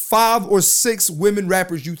first 5 or 6 women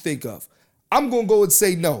rappers you think of? I'm going to go and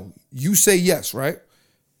say no. You say yes, right?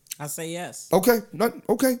 I say yes. Okay.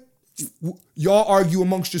 Okay. Y'all argue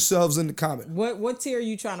amongst yourselves in the comment. What tier are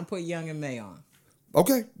you trying to put Young and May on?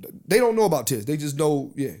 Okay. They don't know about tiers. They just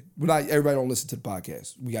know, yeah. Everybody don't listen to the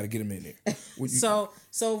podcast. We got to get them in there. So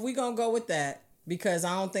if we going to go with that, because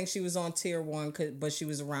I don't think she was on tier 1, but she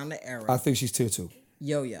was around the era. I think she's tier 2.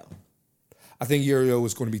 Yo-Yo. I think Yo-Yo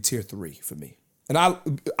is going to be tier 3 for me. And I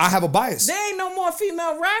have a bias. There ain't no more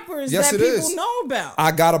female rappers Yes, that it people is. know about.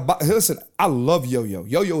 I got a listen. I love Yo-Yo.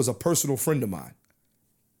 Yo-Yo is a personal friend of mine,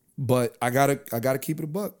 but I gotta keep it a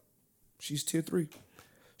buck. She's tier 3.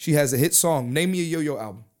 She has a hit song. Name me a Yo-Yo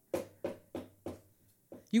album.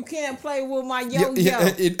 You can't play with my Yeah, yo.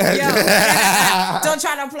 Don't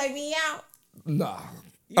try to play me out. Nah.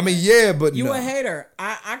 I mean, yeah, but You no. a hater.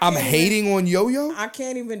 I can't I'm even- hating on Yo-Yo. I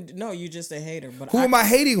can't even. No, you just a hater. But Who am I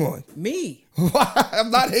hating on? Me.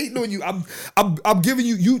 I'm not hating on you. I'm giving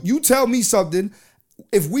you. You tell me something.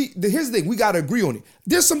 Here's the thing. We gotta agree on it.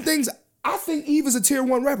 There's some things I think Eve is a tier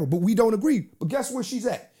 1 rapper, but we don't agree. But guess where she's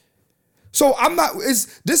at? So I'm not.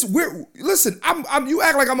 Is this weird? Listen, I'm. You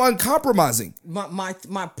act like I'm uncompromising.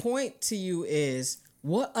 My point to you is,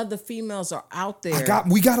 what other females are out there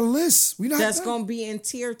We got a list. We not. that's done. gonna be in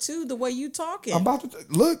tier 2 the way you talking? I'm about to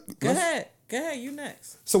look. Go ahead. You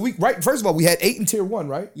next. So first of all, we had 8 in tier 1,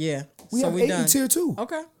 right? Yeah. We so have we 8 done. in tier 2.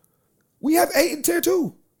 Okay. We have 8 in tier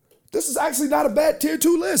 2. This is actually not a bad tier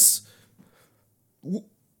 2 list.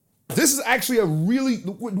 This is actually a really,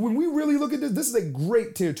 when we really look at this is a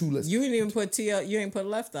great tier 2 list. You didn't even put TL. You ain't put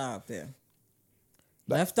Left Eye up there.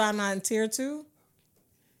 Left Eye not in tier 2.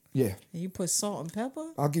 Yeah, And you put Salt and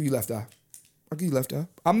Pepper. I'll give you Left Eye.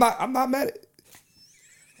 I'm not mad at it.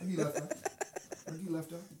 I'll give you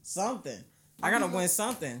Left Eye. Something. I gotta win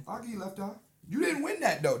something. I'll give you Left Eye. You didn't win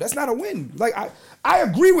that though. That's not a win. Like I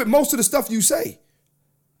agree with most of the stuff you say.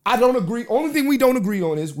 I don't agree. Only thing we don't agree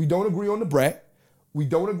on is we don't agree on the Brat. We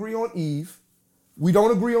don't agree on Eve. We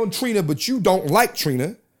don't agree on Trina, but you don't like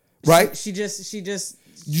Trina, right? She just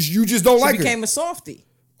You just don't like became her. a softie.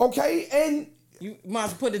 Okay, and You might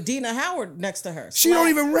as well put Adina Howard next to her. she don't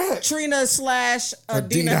even rap. Trina /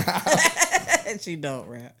 Adina. She don't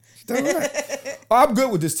rap. Don't rap. I'm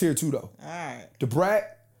good with this tier 2 though. All right. The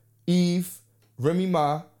Brat, Eve, Remy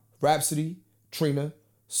Ma, Rhapsody, Trina,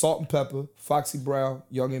 Salt and Pepper, Foxy Brown,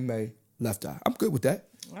 Young and May, Left Eye. I'm good with that.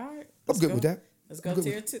 All right. I'm good with that. Let's go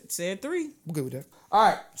tier 3. I'm good with that. All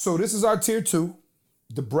right, so this is our tier 2.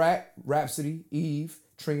 The Brat, Rhapsody, Eve,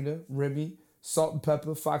 Trina, Remy, Salt and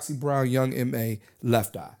Pepper, Foxy Brown, Young M.A.,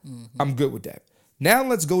 Left Eye. I'm good with that. Now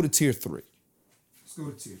let's go to tier 3. Let's go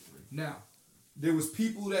to tier 3. Now, there was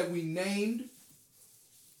people that we named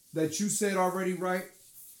that you said already, right?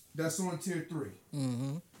 That's on tier 3.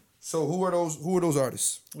 So who are those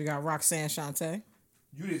artists? We got Roxanne Shante.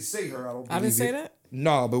 You didn't say her, I don't believe I didn't say it. that?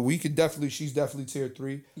 No, but she's definitely tier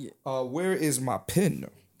 3. Yeah. Where is my pen though?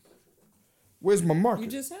 Where's my marker? You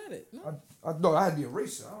just had it. No. No, I had the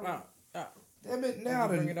eraser. Oh. Damn it, now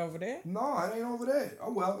Bring it over there. No, it ain't over there.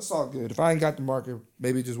 Oh well, it's all good. If I ain't got the marker,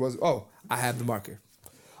 maybe it just wasn't. Oh, I have the marker.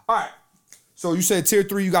 All right. So you said tier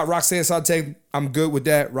 3, you got Roxanne Shante. I'm good with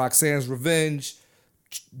that. Roxanne's Revenge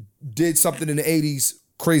did something in the 80s,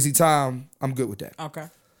 crazy time. I'm good with that. Okay.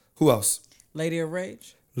 Who else? Lady of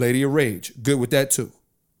Rage. Lady of Rage. Good with that too.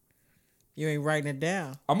 You ain't writing it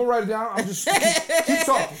down. I'm gonna write it down. I'm just keep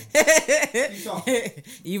talking. Keep talking.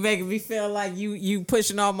 You making me feel like you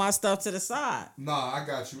pushing all my stuff to the side. Nah, I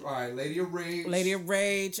got you. All right, Lady of Rage. Lady of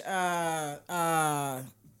Rage, Roxanne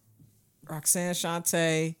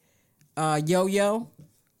Shante, Yo-Yo,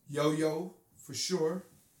 Yo-Yo for sure.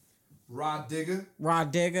 Rod Digger.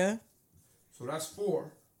 So that's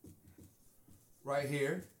 4. Right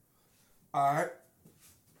here. All right.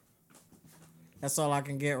 That's all I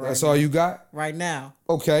can get right That's now. all you got? Right now.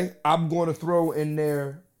 Okay. I'm going to throw in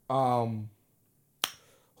there,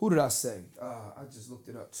 who did I say? I just looked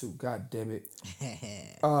it up too. God damn it.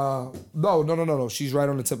 No. She's right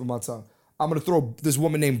on the tip of my tongue. I'm going to throw this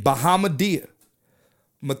woman named Bahamadia.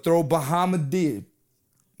 I'm going to throw Bahamadia.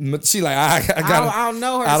 She like, I don't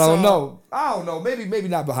know her. I don't so- know. Maybe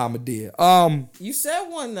not Bahamadia. You said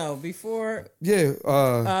one though before. Yeah.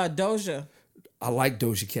 Doja. I like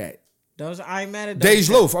Doja Cat. Doja. I ain't mad at Doja. Dej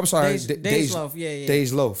Loaf. I'm sorry. Dej Loaf. Yeah.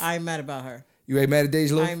 Dej Loaf. I ain't mad about her. You ain't mad at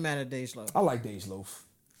Dej Loaf? I ain't mad at Dej Loaf. I like Dej Loaf.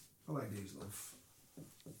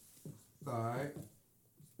 All right.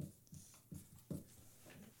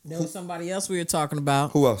 There was somebody else we were talking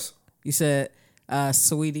about. Who else? You said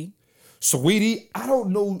Sweetie. Sweetie. I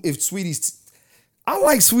don't know if Sweetie's. I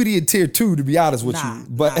like Sweetie in tier 2, to be honest with Nah, you.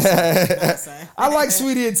 But nah, son. I like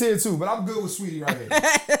Sweetie in tier 2, but I'm good with Sweetie right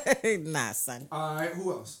here. Nah, son. All right,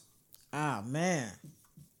 who else? Oh man.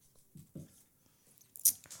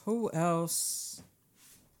 Who else?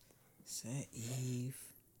 Said Eve.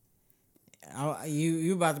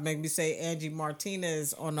 You about to make me say Angie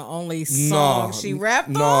Martinez on the only song she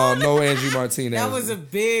rapped on? No Angie Martinez. That was a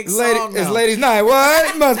big Lady, song. it's though. Ladies Night.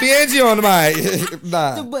 What? It must be Angie on the mic.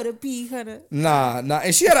 The butter pea cutter. Nah.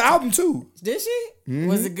 And she had an album too. Did she? Mm-hmm.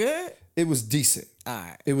 Was it good? It was decent. All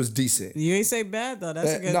right. It was decent. You ain't say bad though.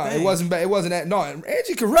 That's a good No, thing. it wasn't bad. It wasn't that. No,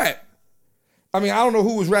 Angie could rap. I mean, I don't know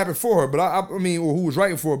who was rapping for her, but I mean, or who was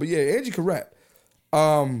writing for her, but yeah, Angie could rap.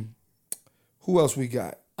 Who else we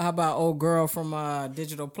got? How about old girl from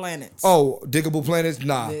Digital Planets? Oh, Diggable Planets?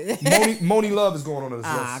 Nah. Moni Love is going on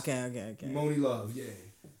this list. Okay. Moni Love, yeah.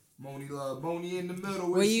 Moni Love. Moni in the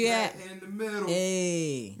middle. Where you at? In the middle.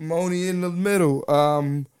 Hey. Moni in the middle.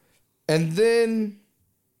 And then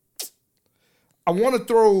I want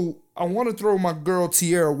to throw my girl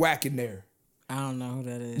Tierra Whack in there. I don't know who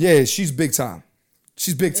that is. Yeah, she's big time.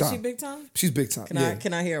 She's big time. Is she big time? She's big time.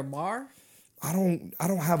 Can I hear a bar? I don't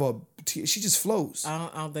have a. She just flows. I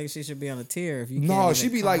don't think she should be on a tier. If you No, can't she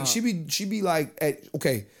even be come like up. she be like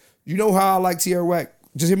okay. You know how I like Tierra Whack?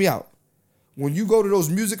 Just hear me out. When you go to those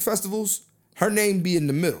music festivals, her name be in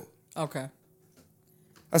the middle. Okay.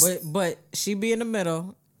 That's, But she be in the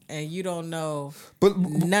middle, and you don't know but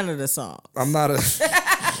none of the songs. I'm not a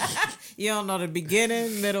You don't know the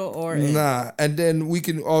beginning, middle, or end. nah. And then we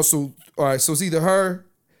can also so it's either her.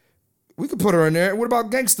 We could put her in there. What about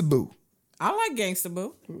Gangsta Boo? I like Gangsta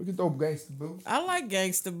Boo. We can throw Gangsta Boo. I like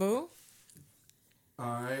Gangsta Boo. All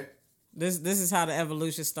right. This is how the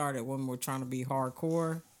evolution started when we're trying to be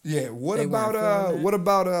hardcore. Yeah. What They weren't about feeling it. what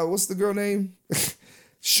about what's the girl name?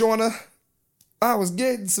 Shauna. I was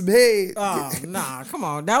getting some head. Oh nah, come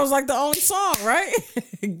on. That was like the only song, right?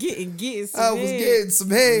 getting some I was head. getting some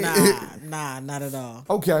head. Nah, not at all.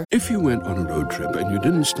 Okay. If you went on a road trip and you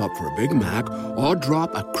didn't stop for a Big Mac or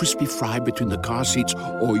drop a crispy fry between the car seats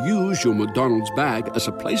or use your McDonald's bag as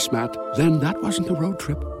a placemat, then that wasn't a road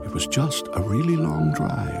trip. It was just a really long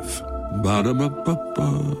drive.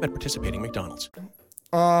 Ba-da-ba-ba-ba. At participating McDonald's.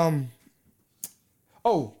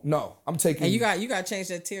 Oh no, I'm taking. And you got to change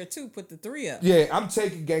that tier 2. Put the 3 up. Yeah, I'm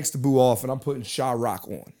taking Gangsta Boo off and I'm putting Sha Rock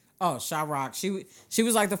on. Oh, Sha Rock. She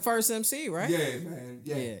was like the first MC, right? Yeah, man.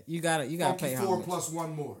 Yeah. Yeah. You gotta pay Funky 4 homage. plus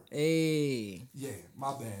one more. Hey. Yeah,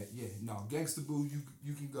 my bad. Yeah, no, Gangsta Boo,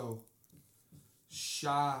 you can go.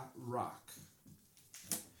 Sha Rock.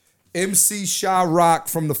 MC Sha Rock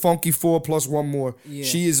from the Funky 4 plus one more. Yeah.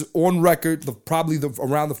 She is on record,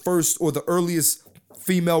 around the first or the earliest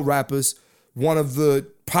female rappers. One of the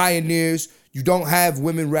pioneers. You don't have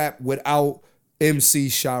women rap without MC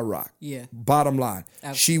Sha Rock. Yeah. Bottom line.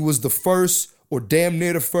 Absolutely. She was the first or damn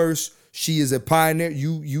near the first. She is a pioneer.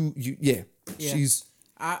 Yeah. She's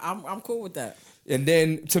I'm cool with that. and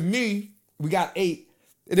then to me, we got 8.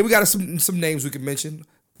 And then we got some names we can mention.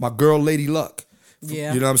 My girl Lady Luck.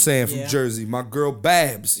 Yeah. You know what I'm saying? From Yeah. Jersey. My girl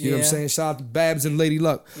Babs. You know what I'm Yeah. saying? Shout out to Babs and Lady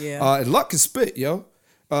Luck. Yeah. And Luck can spit, yo.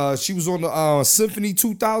 She was on the Symphony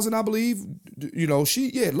 2000, I believe. You know,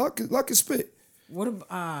 Luck can spit. What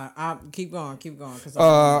about keep going, cuz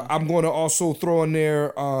I'm going to also throw in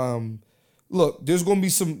there. Look, there's going to be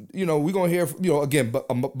some. You know, we're going to hear. Again,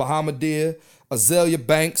 Bahamadia, Azalea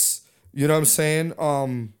Banks. You know what I'm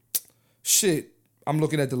saying? Shit. I'm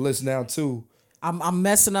looking at the list now too. I'm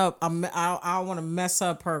messing up. I don't want to mess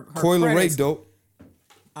up her Coyle Ray credits. dope.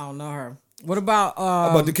 I don't know her. What about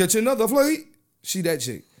About to catch another flight. She that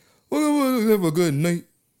chick. Have a good night.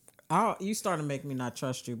 you starting to make me not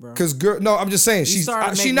trust you, bro. Cause girl, no, I'm just saying she started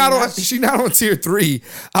not making on me she not on tier 3.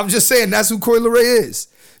 I'm just saying that's who Coyle Ray is.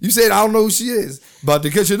 You said I don't know who she is. About to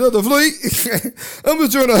catch another flight. I'm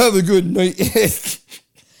just trying to have a good night.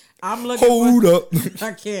 I'm looking Hold for, up.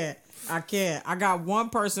 I can't. I got one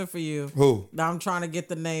person for you. Who? That I'm trying to get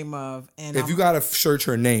the name of. And If you gotta search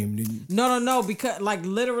her name, then No, because like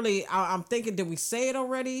literally, I'm thinking, did we say it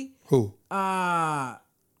already? who?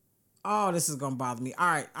 Oh, this is gonna bother me. All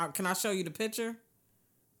right, can I show you the picture?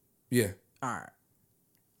 Yeah. All right,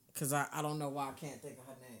 because I don't know why I can't think of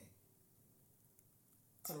her name.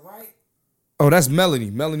 To the right. Oh, that's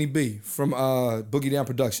Melanie B from Boogie Down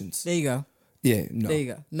Productions. There you go. Yeah, no. There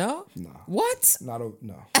you go. No. No. What?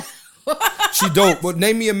 No. She dope, but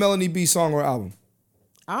name me a Melanie B song or album.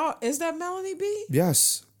 Oh, is that Melanie B?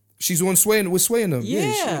 Yes. She's on Sway with Sway in them.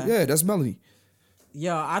 Yeah. Yeah, that's Melanie.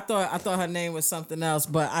 Yo, I thought her name was something else,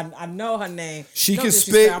 but I know her name. She No can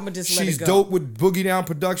disrespect, spit. I'ma just let She's it go. dope with Boogie Down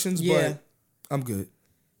Productions, Yeah. but I'm good.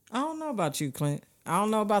 I don't know about you, Clint. I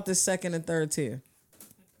don't know about this second and third tier.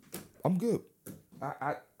 I'm good.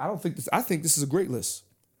 I don't think this. I think this is a great list.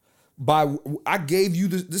 I gave you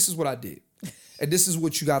this. This is what I did, and this is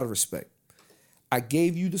what you got to respect. I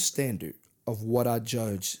gave you the standard of what I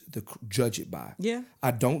judge it by. Yeah.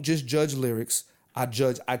 I don't just judge lyrics. I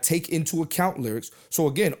take into account lyrics. So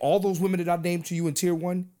again, all those women that I named to you in tier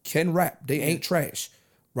 1 can rap. They ain't trash,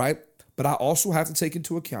 right? But I also have to take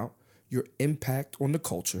into account your impact on the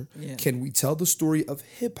culture. Yeah. Can we tell the story of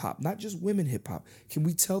hip hop, not just women hip hop? Can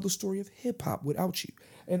we tell the story of hip hop without you?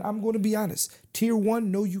 And I'm going to be honest. Tier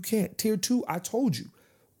 1, no, you can't. Tier 2, I told you,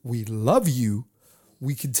 we love you.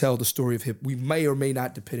 We can tell the story of hip. We may or may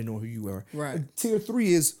not, depending on who you are. Right. And tier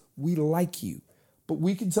 3 is we like you, but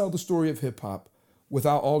we can tell the story of hip hop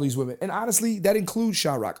without all these women. And honestly, that includes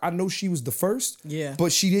Sha-Rock. I know she was the first. Yeah.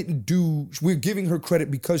 But she didn't do. We're giving her credit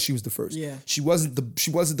because she was the first. Yeah. She wasn't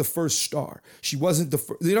the first star. She wasn't the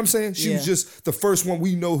first. You know what I'm saying? She was Yeah. just the first one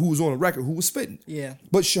we know who was on a record who was spitting. Yeah.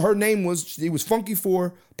 But her name was. It was Funky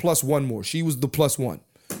 4 plus one more. She was the plus one.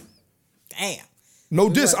 Damn. No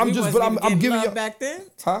diss. I'm giving love you. back then.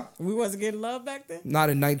 Huh? We wasn't getting love back then. Not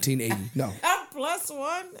in 1980. No. I'm plus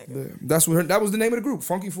one. Nigga. That's what that was the name of the group.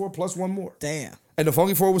 Funky 4 plus one more. Damn. And the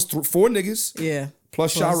Funky 4 was 4 niggas. Yeah.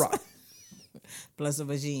 Plus Sha-Rock. Plus a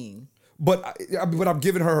vagine. But I'm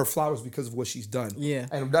giving her flowers because of what she's done. Yeah.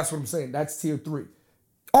 And that's what I'm saying. That's tier 3.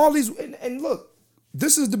 All these, and look,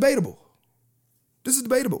 this is debatable. This is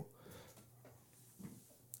debatable.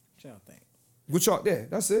 What y'all think? What y'all, yeah,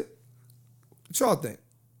 that's it. What y'all think?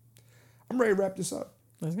 I'm ready to wrap this up.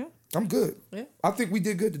 Let's go. I'm good. Yeah. I think we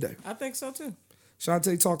did good today. I think so too.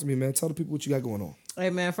 Shantae, talk to me, man. Tell the people what you got going on. Hey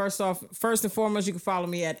man, first and foremost, you can follow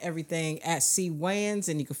me at everything at C Wayans,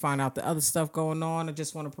 and you can find out the other stuff going on. I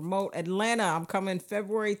just want to promote Atlanta. I'm coming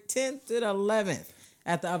February 10th to the 11th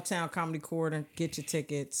at the Uptown Comedy Corner. Get your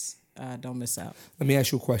tickets. Don't miss out. Let me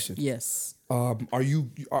ask you a question. Yes. How do you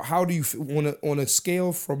on a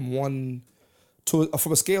scale from 1 to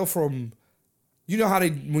from a scale from, you know how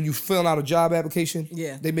when you fill out a job application,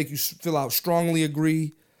 Yeah. they make you fill out strongly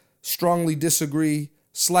agree, strongly disagree,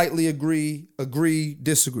 slightly agree,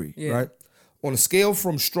 disagree, Yeah. right? On a scale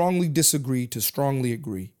from strongly disagree to strongly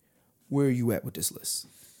agree, where are you at with this list?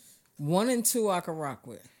 1 and 2 I can rock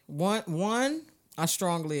with. One, I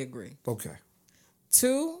strongly agree. Okay.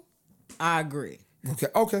 2, I agree.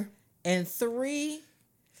 Okay. And 3,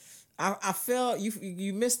 I feel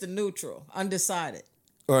you missed the neutral, undecided.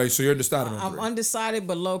 All right, so you're undecided. I'm undecided,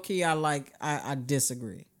 but low key I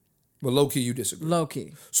disagree. But low key you disagree. Low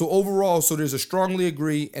key. So overall, there's a strongly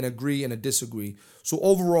agree and a disagree. So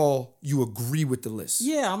overall, you agree with the list.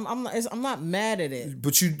 Yeah, I'm not mad at it.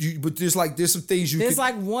 But but there's some things There's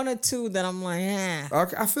like 1 or 2 that I'm like,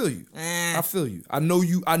 Okay, I feel you. I feel you. I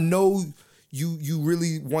know you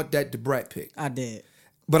really want that DeBrat pick. I did.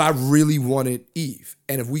 But I really wanted Eve.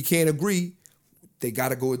 And if we can't agree, they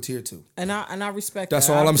gotta go in tier 2. And I respect That's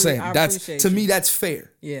that. all I'm saying. I That's appreciate to you. me, that's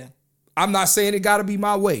fair. Yeah. I'm not saying it gotta be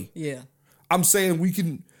my way. Yeah. I'm saying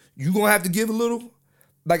you gonna have to give a little.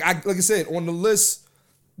 Like I said, on the list,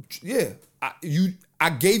 yeah. I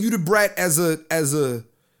gave you the Brat as a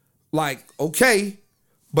like, okay,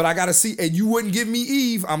 but I gotta see, and you wouldn't give me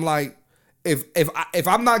Eve. I'm like, if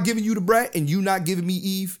I'm not giving you the Brat and you not giving me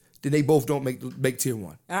Eve, then they both don't make tier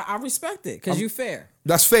 1. I respect it because you fair.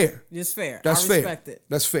 That's fair. It's fair. That's I fair. respect it.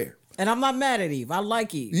 That's fair. And I'm not mad at Eve. I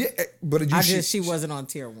like Eve. Yeah, but she wasn't on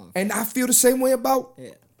tier 1. And I feel the same way about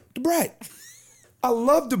the Brat. I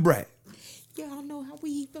love the Brat. Y'all know how we.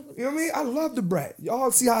 You know what I mean? I love the Brat.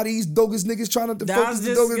 Y'all see how these dogus niggas trying to That focus was the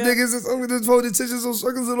just dogus good. niggas. It's only the phone attention on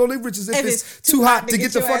circles and only riches. If it's too hot to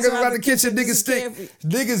get the fuck out of the kitchen,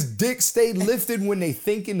 niggas dick stay lifted when they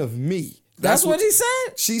thinking of me. That's what he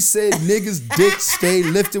said? She said niggas dick stay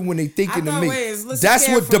lifted when they thinking of me. That's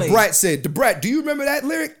what the Brat said. The Brat, do you remember that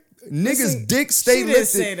lyric? Niggas dick stay lifted. She didn't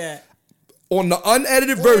say that. On the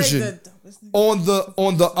unedited version, on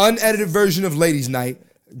the unedited version of Ladies Night,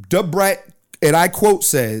 the Brat, and I quote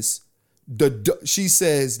says, she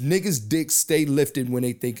says, niggas dick stay lifted when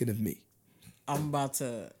they thinking of me. I'm about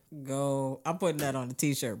to go. I'm putting that on a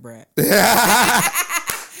t-shirt, Brad.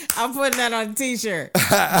 I'm putting that on a t-shirt.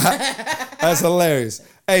 That's hilarious.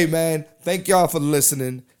 Hey, man, thank y'all for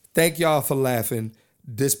listening. Thank y'all for laughing.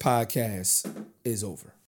 This podcast is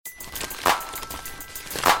over.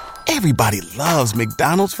 Everybody loves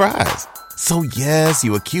McDonald's fries. So yes,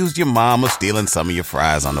 you accused your mom of stealing some of your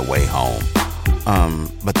fries on the way home.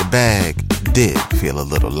 But the bag did feel a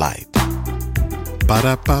little light.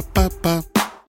 Ba-da-ba-ba-ba.